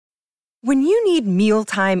When you need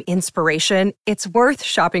mealtime inspiration, it's worth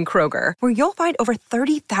shopping Kroger, where you'll find over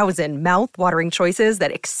 30,000 mouth-watering choices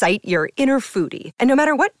that excite your inner foodie. And no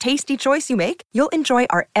matter what tasty choice you make, you'll enjoy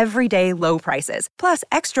our everyday low prices, plus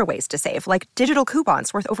extra ways to save, like digital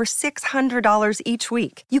coupons worth over $600 each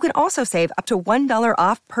week. You can also save up to $1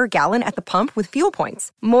 off per gallon at the pump with fuel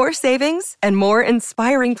points. More savings and more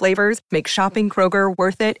inspiring flavors make shopping Kroger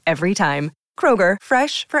worth it every time. Kroger,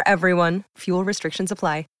 fresh for everyone. Fuel restrictions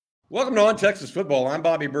apply. Welcome to On Texas Football. I'm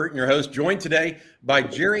Bobby Burton, your host, joined today by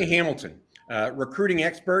Gerry Hamilton, recruiting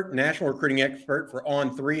expert, national recruiting expert for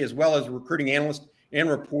On3, as well as recruiting analyst and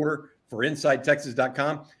reporter for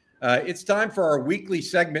InsideTexas.com. It's time for our weekly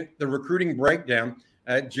segment, the Recruiting Breakdown.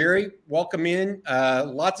 Gerry, welcome in.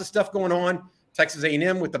 Lots of stuff going on. Texas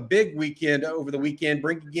A&M with a big weekend over the weekend,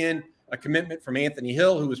 bringing in a commitment from Anthony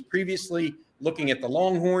Hill, who was previously looking at the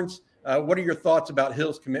Longhorns. What are your thoughts about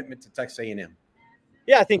Hill's commitment to Texas A&M?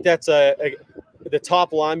 Yeah, I think that's the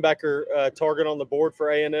top linebacker target on the board for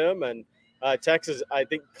A&M, and Texas, I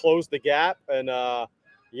think, closed the gap. And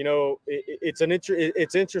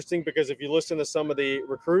it's interesting because if you listen to some of the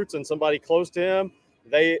recruits and somebody close to him,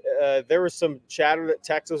 there was some chatter that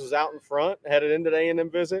Texas was out in front headed into the A&M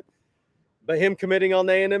visit. But him committing on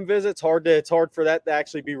the A&M visit, it's hard for that to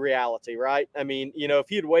actually be reality, right? I mean, if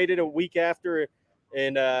he had waited a week after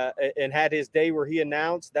and had his day where he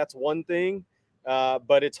announced, that's one thing.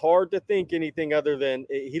 But it's hard to think anything other than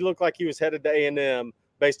he looked like he was headed to A&M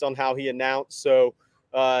based on how he announced. So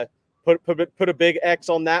put a big X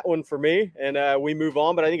on that one for me, and we move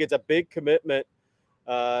on. But I think it's a big commitment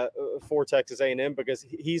for Texas A&M because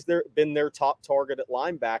he's been their top target at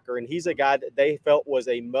linebacker, and he's a guy that they felt was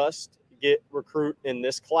a must-get recruit in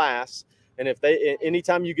this class. And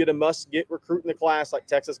anytime you get a must-get recruit in the class, like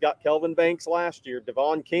Texas got Kelvin Banks last year,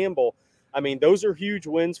 Devon Campbell, I mean, those are huge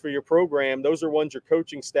wins for your program. Those are ones your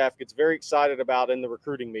coaching staff gets very excited about in the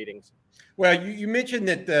recruiting meetings. Well, you mentioned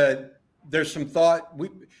that there's some thought.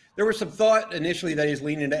 There was some thought initially that he's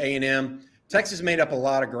leaning to A&M. Texas made up a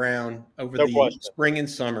lot of ground over the spring and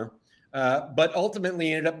summer, but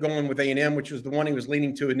ultimately ended up going with A&M, which was the one he was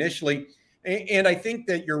leaning to initially. And I think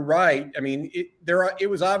that you're right. I mean, it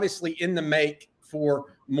was obviously in the make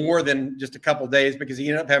for more than just a couple of days because he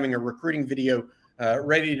ended up having a recruiting video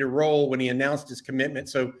ready to roll when he announced his commitment.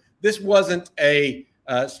 So this wasn't a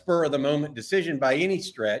spur-of-the-moment decision by any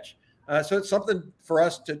stretch. So it's something for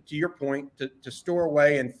us, to your point, to store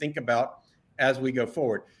away and think about as we go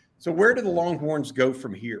forward. So where do the Longhorns go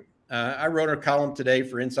from here? I wrote a column today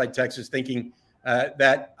for Inside Texas thinking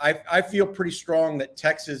that I feel pretty strong that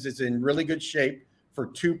Texas is in really good shape for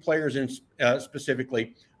two players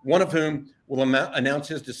specifically, one of whom will announce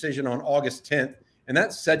his decision on August 10th. And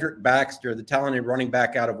that's Cedric Baxter, the talented running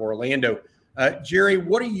back out of Orlando. Gerry,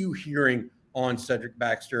 what are you hearing on Cedric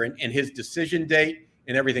Baxter and his decision date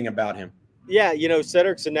and everything about him? Yeah,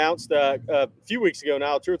 Cedric's announced a few weeks ago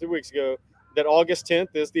now, 2 or 3 weeks ago, that August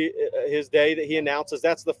 10th is his day that he announces.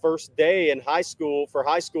 That's the first day in high school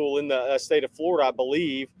in the state of Florida, I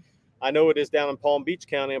believe. I know it is down in Palm Beach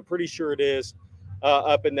County. I'm pretty sure it is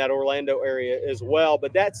up in that Orlando area as well.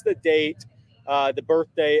 But that's the date. The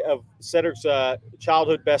birthday of Cedric's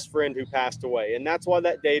childhood best friend who passed away. And that's why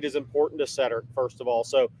that date is important to Cedric, first of all.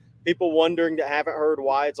 So people wondering that haven't heard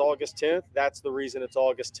why it's August 10th, that's the reason it's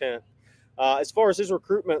August 10th. As far as his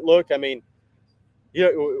recruitment look, I mean,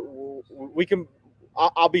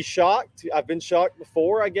 I'll be shocked. I've been shocked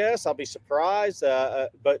before, I guess. I'll be surprised.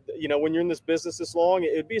 But, when you're in this business this long,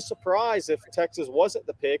 it would be a surprise if Texas wasn't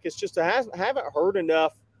the pick. It's just I haven't heard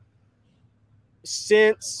enough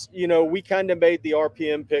since, we kind of made the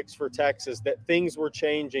RPM picks for Texas that things were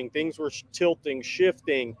changing, things were tilting,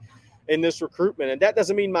 shifting in this recruitment. And that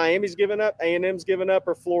doesn't mean Miami's given up, A&M's given up,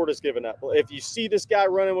 or Florida's given up. If you see this guy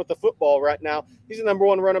running with the football right now, he's the number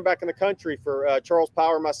one running back in the country for Charles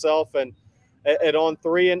Power, myself, and at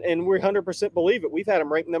On3, and we 100% believe it. We've had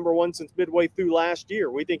him ranked number one since midway through last year.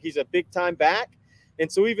 We think he's a big-time back.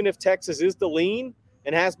 And so even if Texas is the lean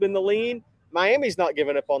and has been the lean, Miami's not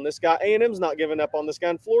giving up on this guy. A&M's not giving up on this guy,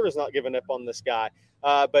 and Florida's not giving up on this guy.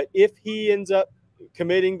 But if he ends up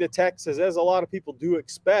committing to Texas, as a lot of people do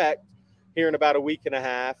expect here in about a week and a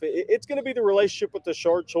half, it's going to be the relationship with the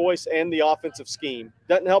short choice and the offensive scheme.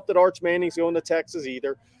 Doesn't help that Arch Manning's going to Texas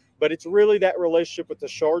either, but it's really that relationship with the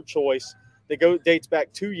short choice that dates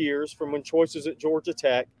back 2 years from when Choice was at Georgia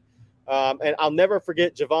Tech. And I'll never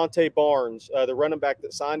forget Javonte Barnes, the running back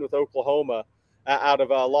that signed with Oklahoma out of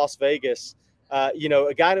Las Vegas. A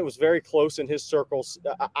guy that was very close in his circles.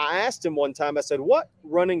 I asked him one time, I said, what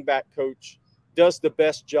running back coach does the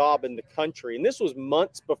best job in the country? And this was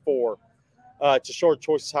months before Short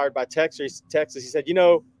Choice was hired by Texas. He said,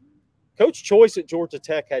 Coach Choice at Georgia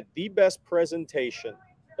Tech had the best presentation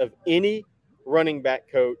of any running back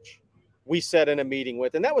coach we sat in a meeting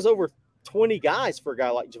with. And that was over 20 guys for a guy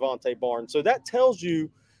like Javonte Barnes. So that tells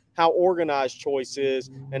you how organized Choice is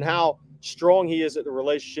and how strong he is at the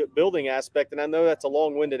relationship building aspect. And I know that's a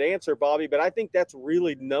long-winded answer, Bobby, but I think that's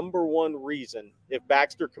really number one reason. If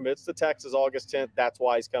Baxter commits to Texas August 10th, that's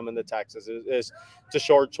why he's coming to Texas, is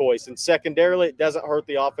Tashard Choice. And secondarily, it doesn't hurt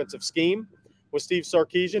the offensive scheme with Steve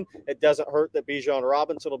Sarkisian. It doesn't hurt that Bijan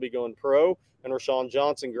Robinson will be going pro and Rashawn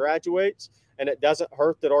Johnson graduates. And it doesn't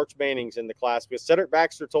hurt that Arch Manning's in the class, because Cedric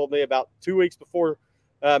Baxter told me about 2 weeks before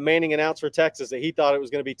Manning announced for Texas that he thought it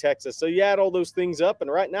was going to be Texas. So you add all those things up,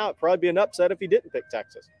 and right now it'd probably be an upset if he didn't pick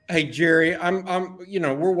Texas. Hey, Gerry,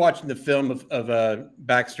 we're watching the film of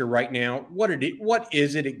Baxter right now. What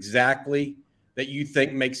is it exactly that you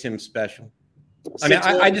think makes him special? I mean,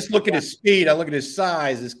 I just look at his speed. I look at his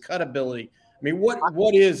size, his cut ability. I mean,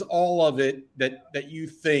 what is all of it that you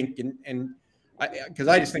think? And because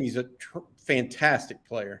I just think he's a fantastic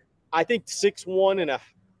player. I think 6'1" and a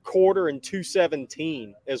quarter and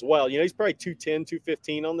 217 as well. He's probably 210,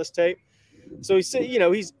 215 on this tape. So he's an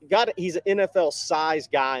NFL size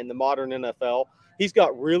guy in the modern NFL. He's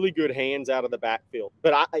got really good hands out of the backfield.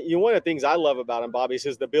 But one of the things I love about him, Bobby, is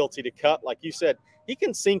his ability to cut. Like you said, he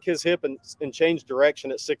can sink his hip and change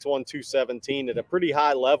direction at 6'1", 217 at a pretty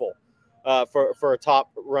high level for a top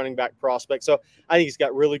running back prospect. So I think he's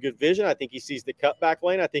got really good vision. I think he sees the cutback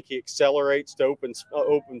lane. I think he accelerates to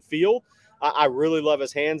open field. I really love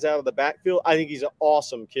his hands out of the backfield. I think he's an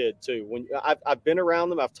awesome kid too. When I've been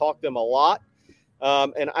around him, I've talked to him a lot,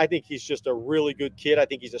 and I think he's just a really good kid. I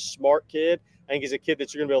think he's a smart kid. I think he's a kid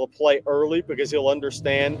that you're going to be able to play early because he'll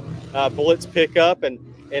understand blitz pickup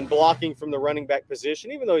and blocking from the running back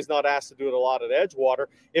position, even though he's not asked to do it a lot at Edgewater.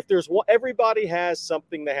 If there's one, everybody has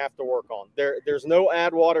something they have to work on. There's no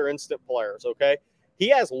Adwater instant players, okay? He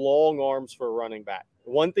has long arms for a running back.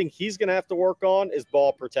 One thing he's going to have to work on is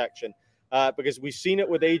ball protection. Because we've seen it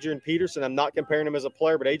with Adrian Peterson. I'm not comparing him as a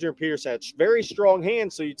player, but Adrian Peterson had very strong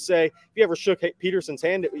hands. So you'd say, if you ever shook Peterson's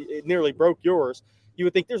hand, it nearly broke yours. You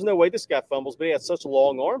would think there's no way this guy fumbles, but he had such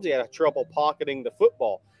long arms, he had trouble pocketing the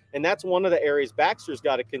football. And that's one of the areas Baxter's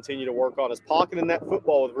got to continue to work on, is pocketing that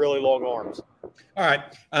football with really long arms. All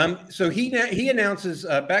right. So he announces,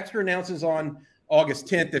 Baxter announces on August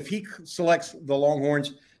 10th, if he selects the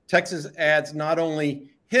Longhorns, Texas adds not only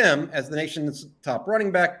him as the nation's top running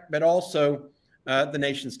back, but also the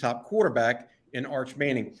nation's top quarterback in Arch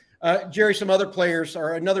Manning. Gerry, some other players,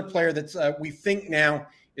 or another player that's we think now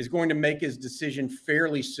is going to make his decision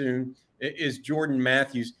fairly soon, is Jordan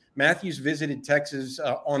Matthews. Matthews visited Texas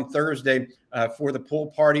on Thursday for the pool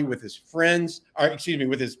party with his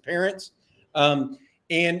with his parents.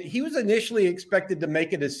 And he was initially expected to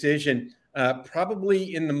make a decision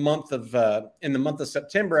probably in the month of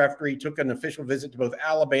September, after he took an official visit to both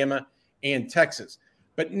Alabama and Texas.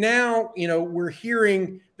 But now, we're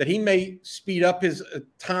hearing that he may speed up his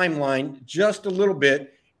timeline just a little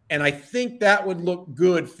bit, and I think that would look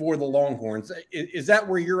good for the Longhorns. Is that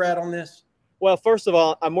where you're at on this? Well, first of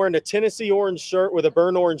all, I'm wearing a Tennessee orange shirt with a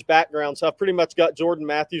burnt orange background, so I've pretty much got Jordan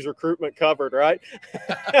Matthews' recruitment covered, right?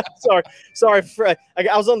 Sorry, Fred.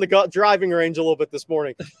 I was on the driving range a little bit this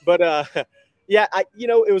morning. But, yeah,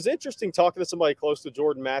 it was interesting talking to somebody close to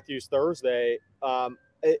Jordan Matthews Thursday.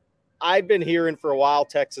 I've been hearing for a while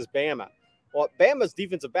Texas-Bama. Well, Bama's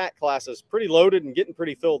defensive back class is pretty loaded and getting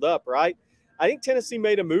pretty filled up, right? I think Tennessee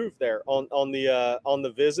made a move there on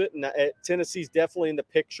the visit, and Tennessee's definitely in the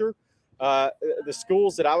picture. The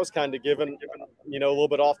schools that I was kind of given, a little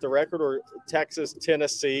bit off the record, are Texas,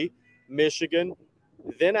 Tennessee, Michigan,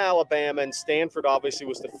 then Alabama, and Stanford obviously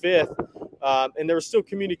was the fifth. And there was still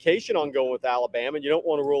communication ongoing with Alabama, and you don't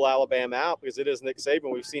want to rule Alabama out because it is Nick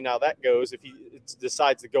Saban. We've seen how that goes if he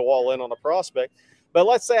decides to go all in on a prospect. But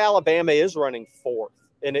let's say Alabama is running fourth,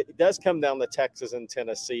 and it does come down to Texas and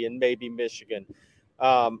Tennessee and maybe Michigan.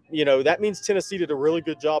 That means Tennessee did a really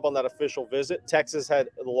good job on that official visit. Texas had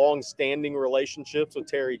long-standing relationships with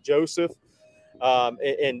Terry Joseph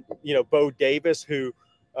and Bo Davis, who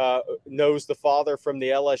knows the father from the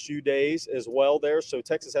LSU days as well there. So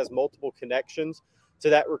Texas has multiple connections to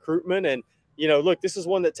that recruitment. And, look, this is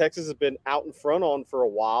one that Texas has been out in front on for a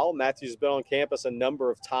while. Matthews has been on campus a number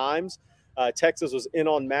of times. Texas was in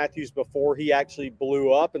on Matthews before he actually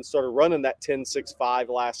blew up and started running that 10.65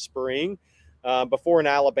 last spring. Before an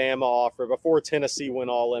Alabama offer, before Tennessee went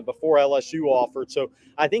all in, before LSU offered. So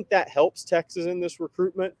I think that helps Texas in this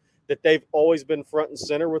recruitment, that they've always been front and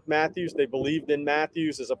center with Matthews. They believed in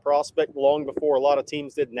Matthews as a prospect long before a lot of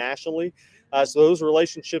teams did nationally. So those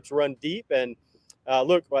relationships run deep. And,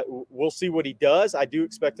 Look, we'll see what he does. I do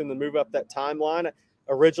expect him to move up that timeline.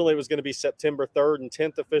 Originally, it was going to be September 3rd and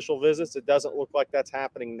 10th official visits. It doesn't look like that's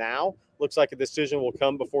happening now. Looks like a decision will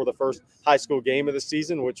come before the first high school game of the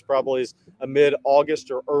season, which probably is a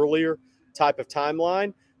mid-August or earlier type of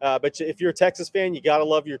timeline. But if you're a Texas fan, you got to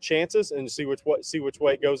love your chances and see which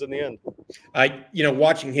way it goes in the end.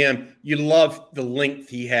 Watching him, you love the length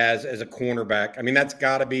he has as a cornerback. I mean, that's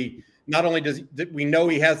got to be, not only does we know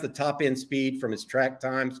he has the top end speed from his track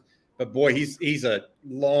times, but boy, he's a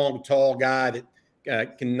long, tall guy that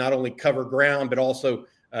can not only cover ground, but also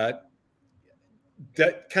kind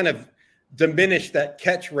of diminish that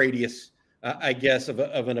catch radius, I guess, of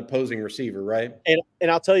an opposing receiver, right?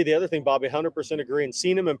 And I'll tell you the other thing, Bobby, 100% agree. And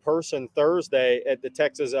seeing him in person Thursday at the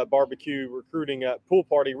Texas barbecue recruiting pool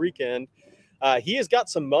party weekend, he has got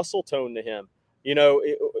some muscle tone to him.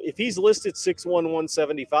 If he's listed 6'1",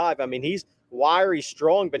 175, I mean, he's wiry,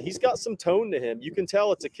 strong, but he's got some tone to him. You can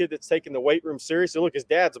tell it's a kid that's taking the weight room seriously. Look, his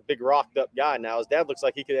dad's a big rocked up guy now. His dad looks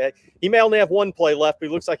like he may only have one play left, but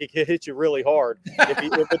he looks like he could hit you really hard if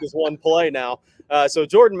it is one play now. So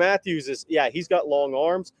Jordan Matthews he's got long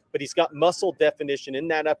arms, but he's got muscle definition in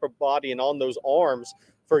that upper body and on those arms.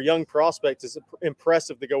 For young prospects, it's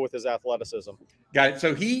impressive to go with his athleticism. Got it.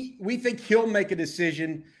 So we think he'll make a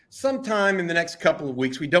decision sometime in the next couple of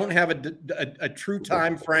weeks. We don't have a true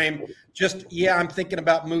time frame. Just, I'm thinking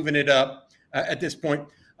about moving it up at this point.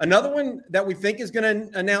 Another one that we think is going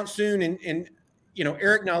to announce soon, and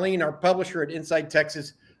Eric Nalin, our publisher at Inside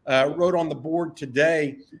Texas, wrote on the board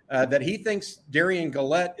today that he thinks Darian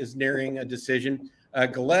Gillette is nearing a decision.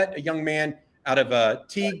 Gillette, a young man out of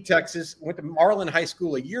Teague, Texas, went to Marlin High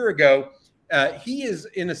School a year ago. He is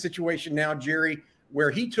in a situation now, Gerry,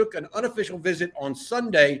 where he took an unofficial visit on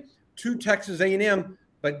Sunday to Texas A&M,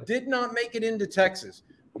 but did not make it into Texas.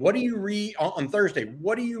 What do you read on Thursday?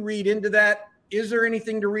 What do you read into that? Is there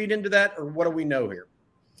anything to read into that, or what do we know here?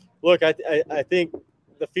 Look, I think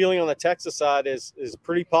the feeling on the Texas side is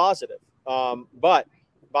pretty positive. But,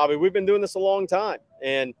 Bobby, we've been doing this a long time.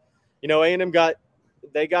 And, A&M got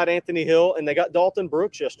Anthony Hill and they got Dalton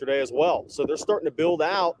Brooks yesterday as well. So they're starting to build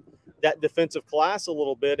out that defensive class a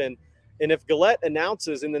little bit. And if Gillette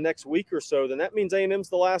announces in the next week or so, then that means A&M's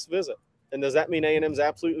the last visit. And does that mean A&M's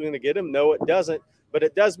absolutely going to get him? No, it doesn't. But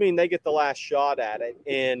it does mean they get the last shot at it.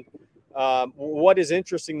 And what is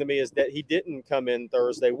interesting to me is that he didn't come in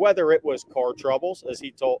Thursday, whether it was car troubles, as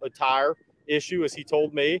he told, a tire issue, as he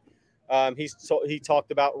told me. He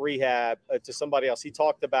talked about rehab to somebody else. He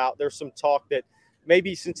talked about there's some talk that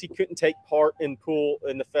maybe since he couldn't take part in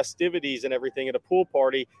the festivities and everything at a pool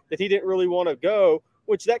party, that he didn't really want to go,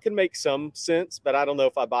 which that could make some sense, but I don't know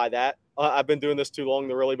if I buy that. I've been doing this too long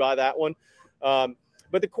to really buy that one.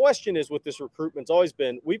 But the question is with this recruitment's always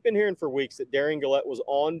been, we've been hearing for weeks that Darian Gillette was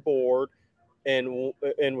on board and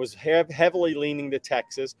was heavily leaning to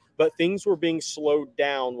Texas, but things were being slowed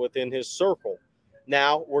down within his circle.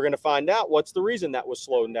 Now we're going to find out what's the reason that was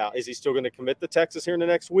slowed down. Is he still going to commit to Texas here in the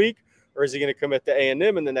next week? Or is he going to commit to A&M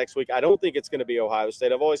in the next week? I don't think it's going to be Ohio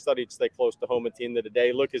State. I've always thought he'd stay close to home at the end of the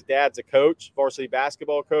day. Look, his dad's a coach, varsity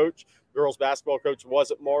basketball coach, girls basketball coach,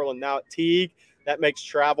 was at Marlin, now at Teague. That makes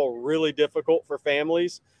travel really difficult for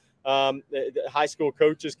families. The high school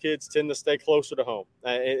coaches' kids tend to stay closer to home.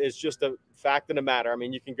 It's just a fact of the matter. I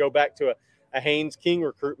mean, you can go back to a Haynes King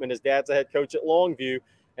recruitment. His dad's a head coach at Longview,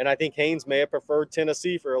 and I think Haynes may have preferred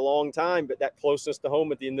Tennessee for a long time, but that closeness to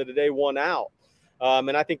home at the end of the day won out.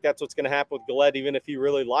 And I think that's what's going to happen with Gillette, even if he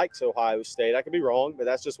really likes Ohio State. I could be wrong, but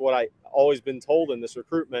that's just what I always been told in this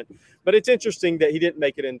recruitment. But it's interesting that he didn't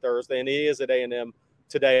make it in Thursday, and he is at A&M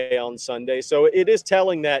today on Sunday. So it is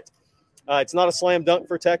telling that it's not a slam dunk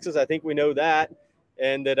for Texas. I think we know that,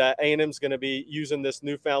 and that A&M's going to be using this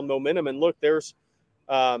newfound momentum. And look, there's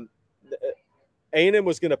A&M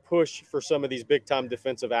was going to push for some of these big-time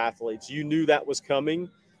defensive athletes. You knew that was coming.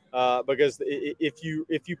 Because if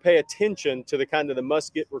you pay attention to the kind of the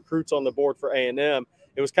must-get recruits on the board for A&M,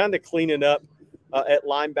 it was kind of cleaning up at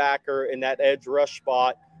linebacker in that edge rush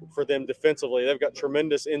spot for them defensively. They've got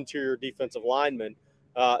tremendous interior defensive linemen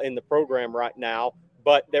in the program right now,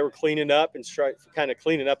 but they were cleaning up and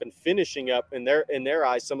finishing up in their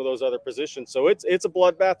eyes some of those other positions. So it's a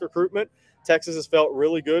bloodbath recruitment. Texas has felt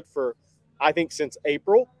really good for, I think, since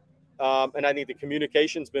April. And I think the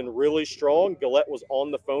communication's been really strong. Gillette was on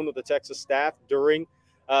the phone with the Texas staff during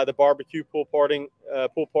the barbecue pool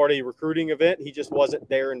party recruiting event. He just wasn't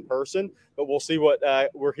there in person, but we'll see what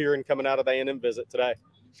we're hearing coming out of the A&M visit today.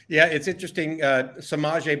 Yeah, it's interesting.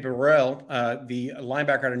 Samaje Burrell, the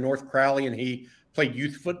linebacker out of North Crowley, and he played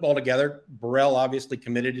youth football together. Burrell obviously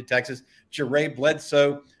committed to Texas. Gerry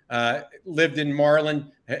Bledsoe, lived in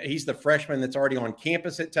Marlin. He's the freshman that's already on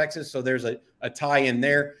campus at Texas, so there's a tie in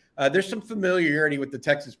there. There's some familiarity with the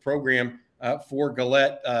Texas program for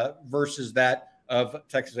Gillette versus that of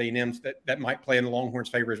Texas A&M's that might play in the Longhorns'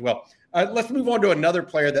 favor as well. Let's move on to another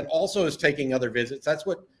player that also is taking other visits. That's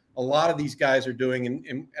what a lot of these guys are doing.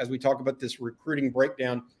 And as we talk about this recruiting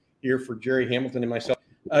breakdown here for Gerry Hamilton and myself,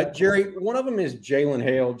 Gerry, one of them is Jalen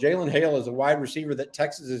Hale. Jalen Hale is a wide receiver that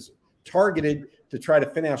Texas is targeted to try to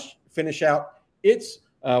finish out its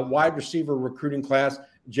wide receiver recruiting class.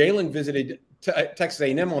 Jalen visited Texas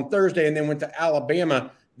A&M on Thursday and then went to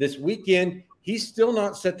Alabama this weekend. He's still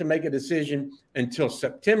not set to make a decision until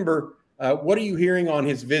September. What are you hearing on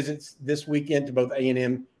his visits this weekend to both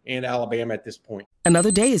A&M and Alabama at this point?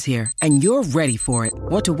 Another day is here, and you're ready for it.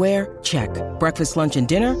 What to wear? Check. Breakfast, lunch, and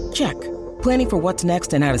dinner? Check. Planning for what's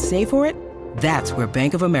next and how to save for it? That's where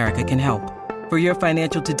Bank of America can help. For your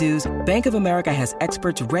financial to-dos, Bank of America has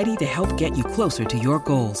experts ready to help get you closer to your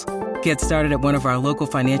goals. Get started at one of our local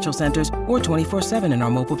financial centers or 24/7 in our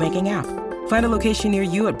mobile banking app. Find a location near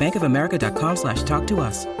you at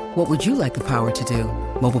bankofamerica.com/talktous. What would you like the power to do?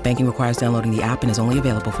 Mobile banking requires downloading the app and is only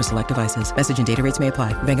available for select devices. Message and data rates may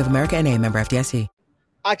apply. Bank of America NA, member FDIC.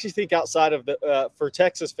 I actually think outside of for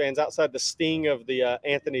Texas fans, outside the sting of the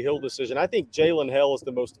Anthony Hill decision, I think Jalen Hale is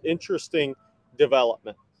the most interesting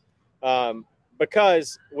development.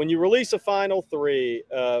 Because when you release a Final Three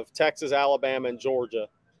of Texas, Alabama, and Georgia,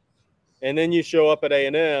 and then you show up at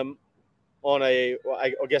A&M on I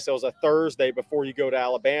guess it was a Thursday before you go to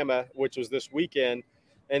Alabama, which was this weekend,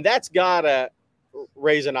 and that's got to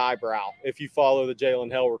raise an eyebrow if you follow the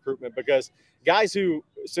Jalen Hale recruitment, because guys who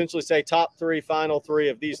essentially say top three, Final Three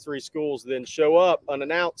of these three schools then show up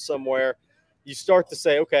unannounced somewhere, you start to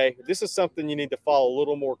say, okay, this is something you need to follow a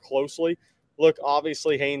little more closely. Look,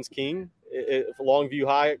 obviously Haynes King, Longview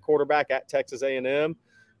High at quarterback at Texas A&M.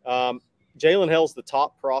 Jalen Hale's the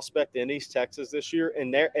top prospect in East Texas this year,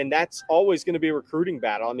 and that's always going to be a recruiting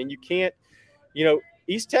battle. I mean, you can't,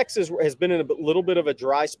 East Texas has been in a little bit of a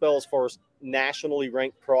dry spell as far as nationally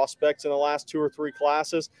ranked prospects in the last 2 or 3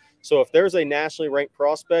 classes. So if there's a nationally ranked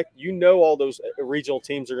prospect, all those regional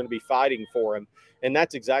teams are going to be fighting for him, and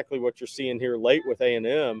that's exactly what you're seeing here late with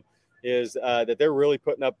A&M. Is that they're really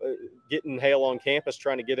putting up, getting Hale on campus,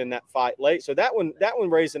 trying to get in that fight late. So that one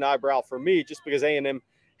raised an eyebrow for me, just because A&M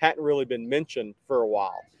hadn't really been mentioned for a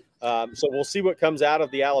while. So we'll see what comes out of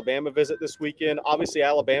the Alabama visit this weekend. Obviously,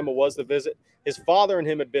 Alabama was the visit. His father and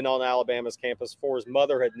him had been on Alabama's campus before. His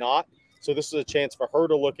mother had not. So this is a chance for her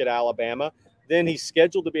to look at Alabama. Then he's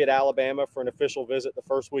scheduled to be at Alabama for an official visit the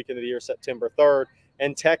first weekend of the year, September 3rd.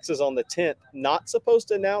 And Texas on the 10th, not supposed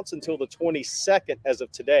to announce until the 22nd as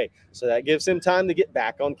of today. So that gives him time to get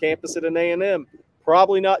back on campus at an A&M.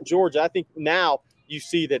 Probably not Georgia. I think now you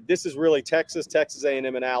see that this is really Texas, Texas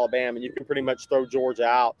A&M, and Alabama, and you can pretty much throw Georgia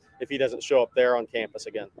out if he doesn't show up there on campus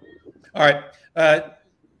again. All right.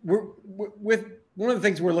 With one of the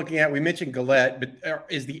things we're looking at, we mentioned Gillette, but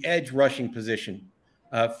is the edge rushing position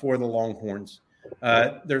for the Longhorns.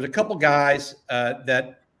 There's a couple guys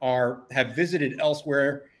that have visited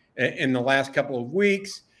elsewhere in the last couple of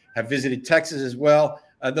weeks, have visited Texas as well.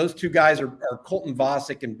 Those two guys are Colton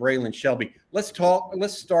Vasek and Braylon Shelby. Let's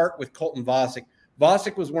start with Colton Vasek.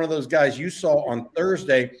 Vasek was one of those guys you saw on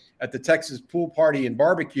Thursday at the Texas pool party and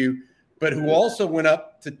barbecue, but who also went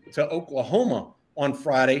up to Oklahoma on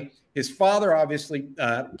Friday. His father obviously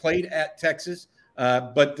played at Texas,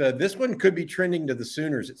 but this one could be trending to the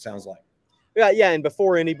Sooners, it sounds like. Yeah, and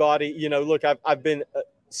before anybody, look, I've been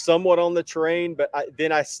somewhat on the train, but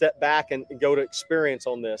then I step back and go to experience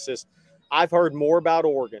on this. I've heard more about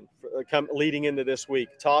Oregon leading into this week.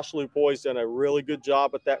 Tosh Lupoy's done a really good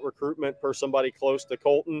job with that recruitment per somebody close to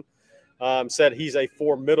Colton. Said he's a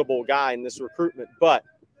formidable guy in this recruitment. But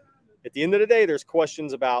at the end of the day, there's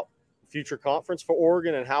questions about future conference for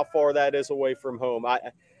Oregon and how far that is away from home.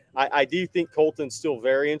 I do think Colton's still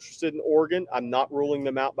very interested in Oregon. I'm not ruling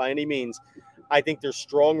them out by any means. I think there's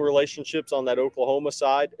strong relationships on that Oklahoma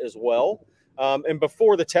side as well. And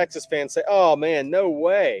before the Texas fans say, oh, man, no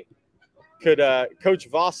way could Coach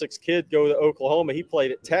Vasek's kid go to Oklahoma. He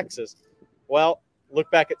played at Texas. Well, look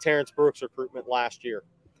back at Terrence Brooks' recruitment last year.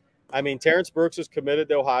 I mean, Terrence Brooks is committed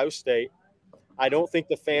to Ohio State. I don't think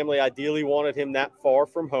the family ideally wanted him that far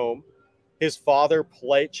from home. His father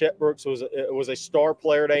played. Chet Brooks was a star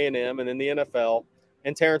player at A&M and in the NFL,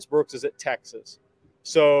 and Terrence Brooks is at Texas.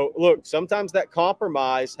 So, look, sometimes that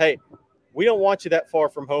compromise, hey, we don't want you that far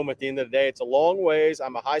from home at the end of the day. It's a long ways.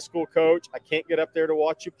 I'm a high school coach. I can't get up there to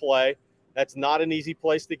watch you play. That's not an easy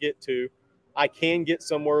place to get to. I can get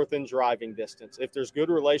somewhere within driving distance. If there's good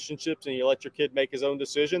relationships and you let your kid make his own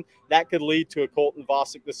decision, that could lead to a Colton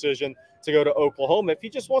Vasek decision to go to Oklahoma if he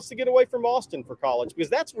just wants to get away from Austin for college, because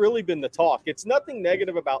that's really been the talk. It's nothing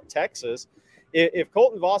negative about Texas. If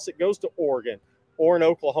Colton Vasek goes to Oregon or in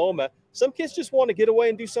Oklahoma, some kids just want to get away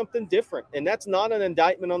and do something different, and that's not an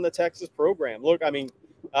indictment on the Texas program. Look, I mean,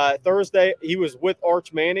 Thursday he was with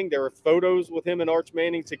Arch Manning. There were photos with him and Arch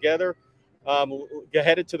Manning together.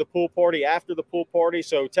 Headed to the pool party after the pool party.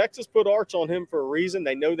 So Texas put Arch on him for a reason.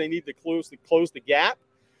 They know they need to close the gap.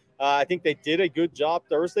 I think they did a good job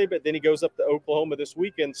Thursday, but then he goes up to Oklahoma this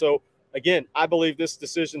weekend. So, again, I believe this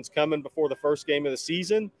decision's coming before the first game of the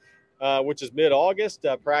season, which is mid-August.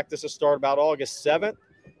 Practices start about August 7th.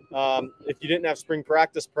 If you didn't have spring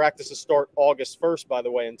practices start August 1st, by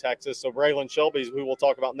the way, in Texas. So Braylon Shelby, who we'll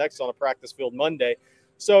talk about next, on a practice field Monday.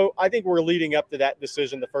 So I think we're leading up to that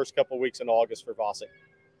decision the first couple of weeks in August for Vasek.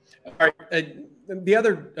 All right. The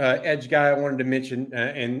other edge guy I wanted to mention,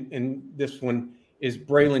 and this one is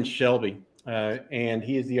Braylon Shelby, and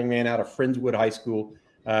he is the young man out of Friendswood High School,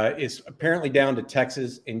 is apparently down to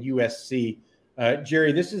Texas and USC.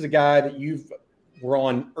 Gerry, this is a guy that were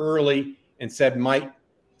on early and said might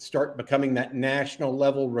start becoming that national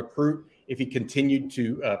level recruit if he continued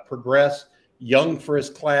to progress. Young for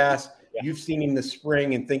his class. Yeah. You've seen him this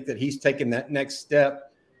spring and think that he's taken that next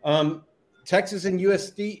step. Texas and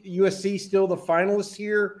USC still the finalists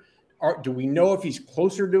here. Do we know if he's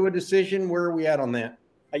closer to a decision? Where are we at on that?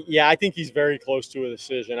 Yeah, I think he's very close to a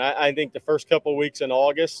decision. I think the first couple of weeks in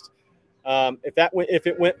August, if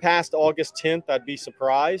it went past August 10th, I'd be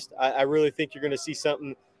surprised. I really think you're going to see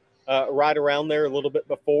something right around there a little bit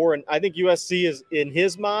before. And I think USC is, in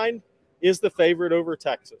his mind, is the favorite over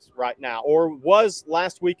Texas right now, or was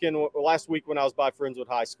last week when I was by Friendswood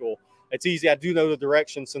High School. It's easy. I do know the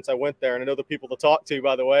direction since I went there, and I know the people to talk to,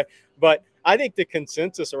 by the way. But I think the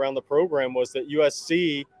consensus around the program was that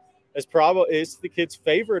USC is the kid's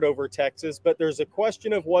favorite over Texas. But there's a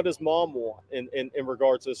question of what does mom want in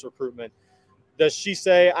regards to this recruitment. Does she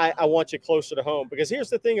say, I want you closer to home? Because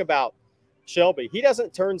here's the thing about Shelby. He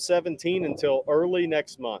doesn't turn 17 until early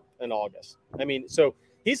next month in August. I mean, so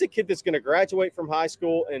he's a kid that's going to graduate from high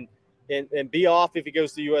school and be off if he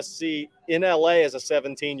goes to USC in LA as a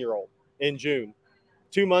 17-year-old in June,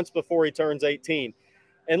 2 months before he turns 18.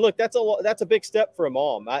 And look, that's a big step for a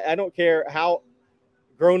mom. I don't care how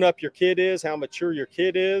grown up your kid is, how mature your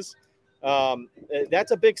kid is.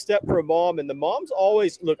 That's a big step for a mom. And the mom's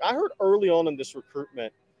always look. I heard early on in this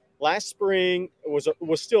recruitment, last spring was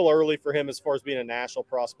still early for him as far as being a national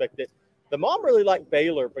prospect. That the mom really liked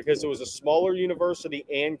Baylor because it was a smaller university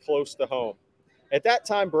and close to home. At that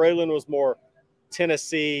time, Braylon was more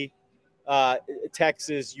Tennessee,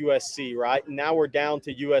 Texas, USC, right? And now we're down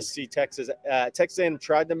to USC, Texas. Texas A&M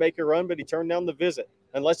tried to make a run, but he turned down the visit.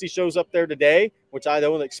 Unless he shows up there today, which I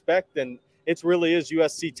don't expect, then it really is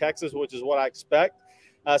USC, Texas, which is what I expect.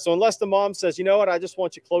 So unless the mom says, you know what, I just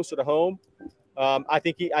want you closer to home, I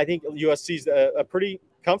think USC's a pretty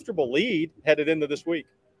comfortable lead headed into this week.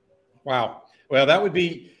 Wow. Well, that would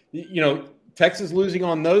be, Texas losing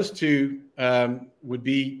on those two would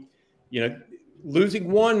be,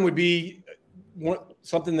 losing one would be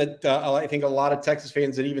something that I think a lot of Texas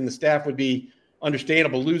fans and even the staff would be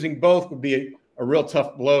understandable. Losing both would be a real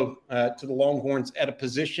tough blow to the Longhorns at a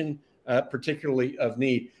position particularly of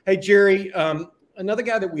need. Hey, Gerry, another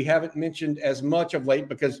guy that we haven't mentioned as much of late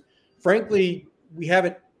because, frankly, we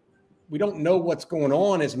don't know what's going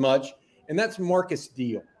on as much, and that's Marcus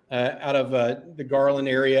Deal out of the Garland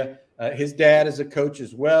area. His dad is a coach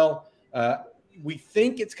as well. We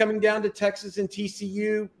think it's coming down to Texas and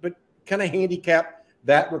TCU, but kind of handicap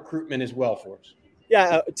that recruitment as well for us.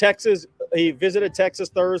 Yeah, Texas. He visited Texas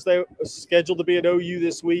Thursday, scheduled to be at OU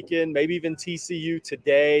this weekend, maybe even TCU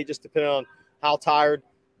today, just depending on how tired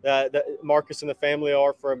Marcus and the family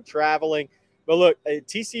are from traveling. But look,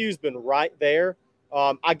 TCU's been right there.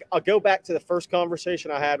 I'll go back to the first conversation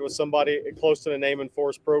I had with somebody close to the Name and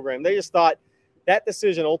Forest program. They just thought that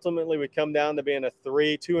decision ultimately would come down to being a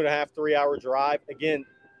 3.5-3 hour drive. Again,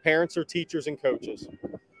 parents are teachers and coaches.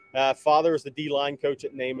 Father is the D-line coach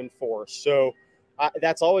at Name and Forest. So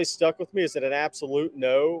that's always stuck with me. Is it an absolute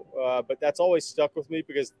no? But that's always stuck with me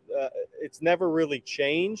because it's never really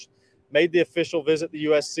changed. Made the official visit to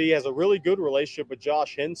USC, has a really good relationship with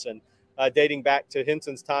Josh Henson, dating back to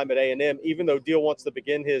Henson's time at A&M, even though Deal wants to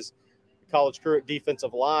begin his college career at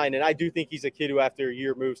defensive line. And I do think he's a kid who after a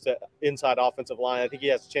year moves to inside offensive line. I think he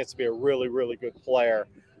has a chance to be a really, really good player.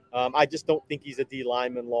 I just don't think he's a D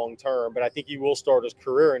lineman long term, but I think he will start his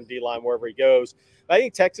career in D line wherever he goes. But I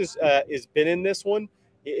think Texas has been in this one,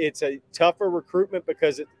 It's a tougher recruitment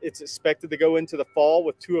because it's expected to go into the fall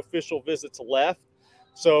with 2 official visits left.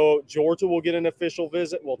 So Georgia will get an official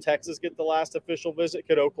visit. Will Texas get the last official visit?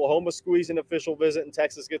 Could Oklahoma squeeze an official visit and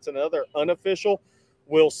Texas gets another unofficial?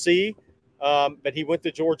 We'll see. But he went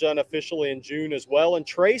to Georgia unofficially in June as well. And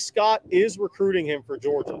Trey Scott is recruiting him for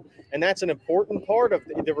Georgia. And that's an important part of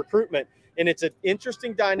the recruitment. And it's an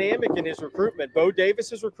interesting dynamic in his recruitment. Bo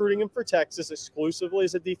Davis is recruiting him for Texas exclusively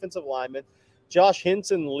as a defensive lineman. Josh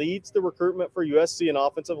Henson leads the recruitment for USC, an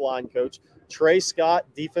offensive line coach. Trey Scott,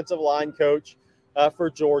 defensive line coach for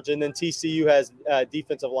Georgia. And then TCU has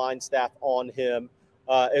defensive line staff on him,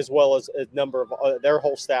 as well as a number of their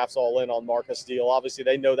whole staff's all in on Marcus Steele. Obviously,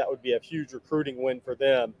 they know that would be a huge recruiting win for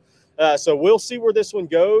them. So we'll see where this one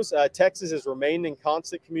goes. Texas has remained in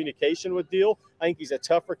constant communication with Deal. I think he's a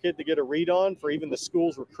tougher kid to get a read on for even the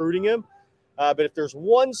schools recruiting him. But if there's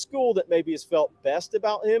one school that maybe has felt best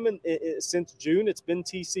about him since June, it's been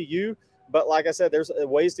TCU. But like I said, there's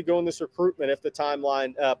ways to go in this recruitment if the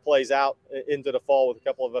timeline plays out into the fall with a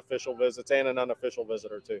couple of official visits and an unofficial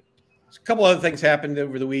visit or two. A couple other things happened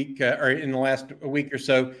over the week or in the last week or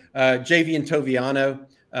so. Javian Toviano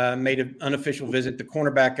made an unofficial visit. The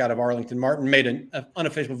cornerback out of Arlington Martin made an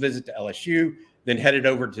unofficial visit to LSU, then headed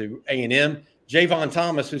over to A&M. Javon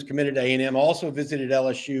Thomas, who's committed to A&M, also visited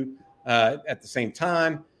LSU at the same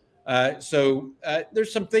time. So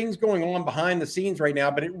there's some things going on behind the scenes right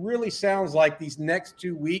now, but it really sounds like these next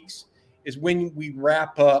 2 weeks is when we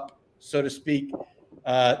wrap up, so to speak,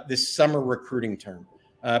 this summer recruiting term.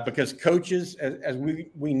 Because coaches, as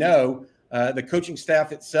we know, the coaching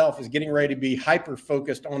staff itself is getting ready to be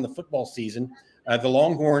hyper-focused on the football season. The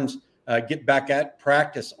Longhorns get back at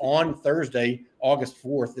practice on Thursday, August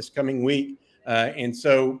 4th, this coming week. And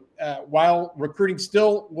so while recruiting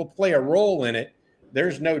still will play a role in it,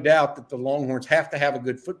 there's no doubt that the Longhorns have to have a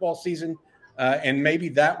good football season, and maybe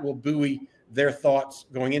that will buoy their thoughts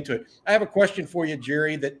going into it. I have a question for you,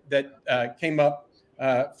 Gerry, that came up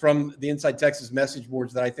from the Inside Texas message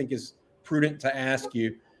boards that I think is prudent to ask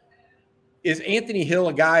you. Is Anthony Hill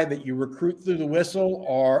a guy that you recruit through the whistle,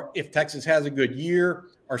 or if Texas has a good year,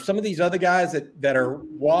 are some of these other guys that are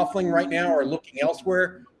waffling right now or looking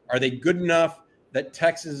elsewhere, are they good enough that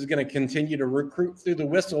Texas is going to continue to recruit through the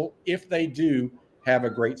whistle if they do have a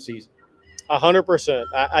great season? 100%.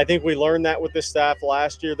 I think we learned that with this staff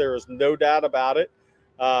last year. There is no doubt about it.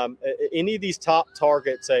 Any of these top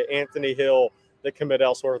targets, say Anthony Hill, that commit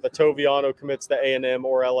elsewhere, the Toviano commits to A&M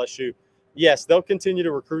or LSU, yes, they'll continue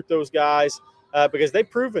to recruit those guys because they've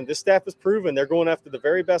proven, this staff has proven they're going after the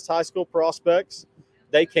very best high school prospects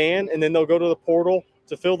they can, and then they'll go to the portal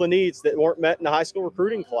to fill the needs that weren't met in the high school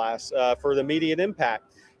recruiting class for the immediate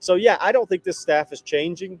impact. So, yeah, I don't think this staff is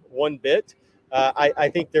changing one bit. I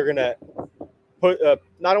think they're going to put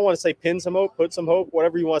I don't want to say pin some hope, put some hope,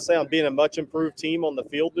 whatever you want to say, on being a much improved team on the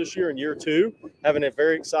field this year in year 2, having a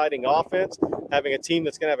very exciting offense, having a team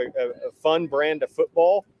that's going to have a fun brand of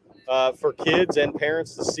football for kids and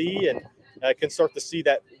parents to see, and can start to see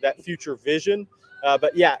that future vision.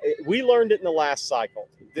 But, yeah, we learned it in the last cycle.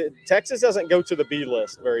 Texas doesn't go to the B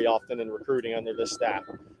list very often in recruiting under this staff.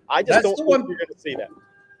 I just don't think you're going to see that.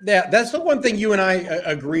 Yeah, that's the one thing you and I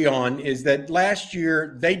agree on, is that last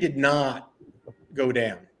year they did not go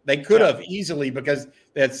down. They could have easily, because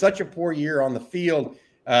they had such a poor year on the field.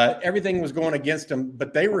 Everything was going against them,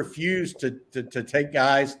 but they refused to take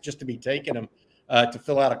guys just to be taking them to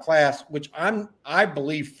fill out a class, which I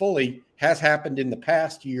believe fully has happened in the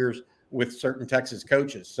past years with certain Texas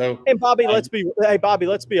coaches. So, and Bobby, let's be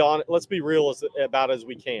honest. Let's be real about as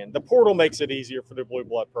we can. The portal makes it easier for the blue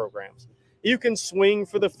blood programs. You can swing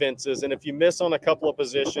for the fences, and if you miss on a couple of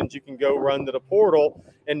positions, you can go run to the portal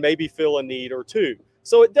and maybe fill a need or two.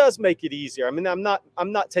 So it does make it easier. I mean, I'm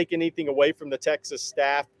not taking anything away from the Texas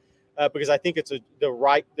staff because I think it's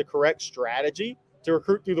the correct strategy to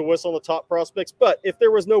recruit through the whistle on the top prospects. But if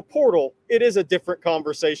there was no portal, it is a different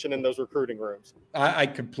conversation in those recruiting rooms. I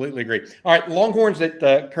completely agree. All right, Longhorns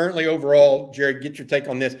that currently overall, Gerry, get your take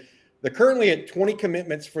on this. They're currently at 20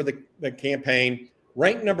 commitments for the campaign,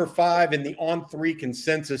 ranked number 5 in the On3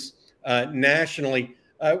 consensus nationally.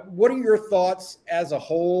 What are your thoughts as a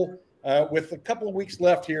whole with a couple of weeks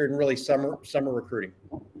left here in really summer recruiting?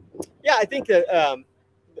 Yeah, I think that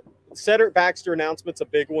Cedric Baxter announcement's a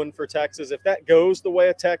big one for Texas. If that goes the way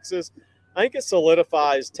of Texas, I think it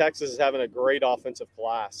solidifies Texas as having a great offensive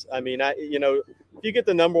class. I mean, if you get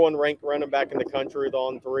the number 1 ranked running back in the country with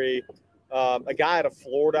On3, a guy out of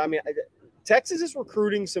Florida, I mean, Texas is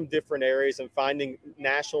recruiting some different areas and finding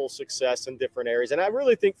national success in different areas. And I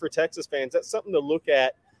really think for Texas fans, that's something to look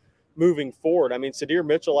at moving forward. I mean, Sadir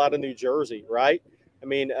Mitchell out of New Jersey, right? I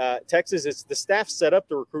mean, Texas, it's the staff set up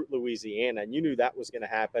to recruit Louisiana, and you knew that was going to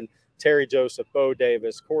happen. Terry Joseph, Bo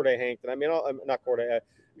Davis, Corday Hankton. I mean, not Corday,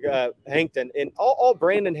 Hankton, and all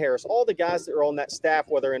Brandon Harris, all the guys that are on that staff,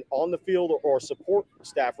 whether on the field or support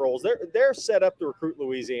staff roles, they're set up to recruit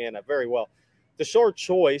Louisiana very well. Tashard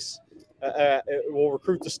Choice will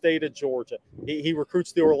recruit the state of Georgia. He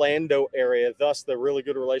recruits the Orlando area, thus the really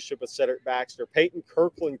good relationship with Cedric Baxter. Peyton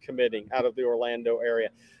Kirkland committing out of the Orlando area.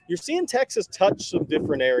 You're seeing Texas touch some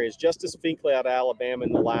different areas. Justice Finkley out of Alabama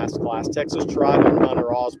in the last class. Texas tried on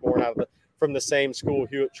Hunter Osborne from the same school,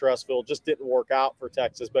 Hewitt-Trussville. Just didn't work out for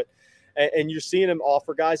Texas. And you're seeing him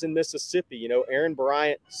offer guys in Mississippi. You know, Aaron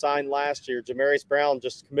Bryant signed last year. Jamarius Brown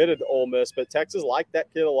just committed to Ole Miss, but Texas liked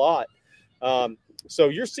that kid a lot. So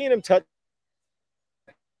you're seeing him touch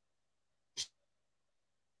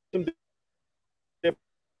some.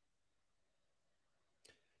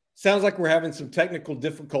 Sounds like we're having some technical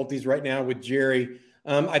difficulties right now with Gerry.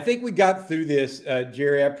 I think we got through this,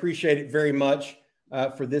 Gerry. I appreciate it very much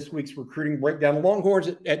for this week's recruiting breakdown. The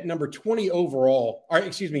Longhorns at number 20 overall,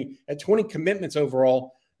 at 20 commitments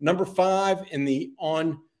overall, number 5 in the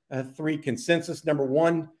on 3 consensus, number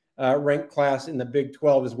 1 ranked class in the Big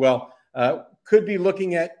 12 as well. Could be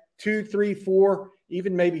looking at 2, 3, 4,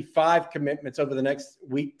 even maybe 5 commitments over the next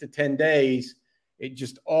week to 10 days. It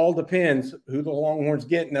just all depends who the Longhorns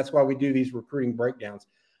get, and that's why we do these recruiting breakdowns.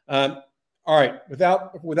 All right,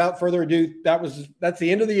 without further ado, that's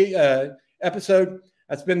the end of the episode.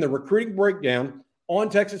 That's been the recruiting breakdown on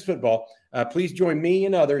Texas football. Please join me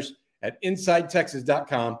and others at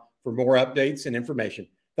InsideTexas.com for more updates and information.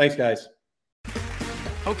 Thanks, guys.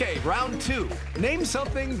 Okay, round 2. Name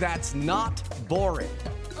something that's not boring.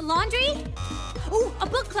 A laundry? Ooh, a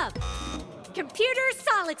book club. Computer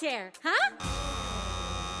solitaire, huh?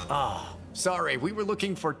 Ah, sorry, we were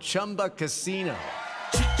looking for Chumba Casino.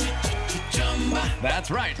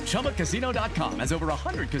 That's right, ChumbaCasino.com has over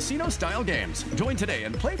 100 casino-style games. Join today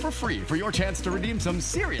and play for free for your chance to redeem some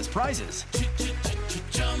serious prizes.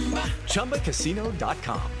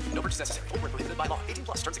 ChumbaCasino.com. No purchase necessary. Void where prohibited by law. 18+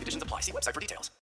 terms and conditions apply. See website for details.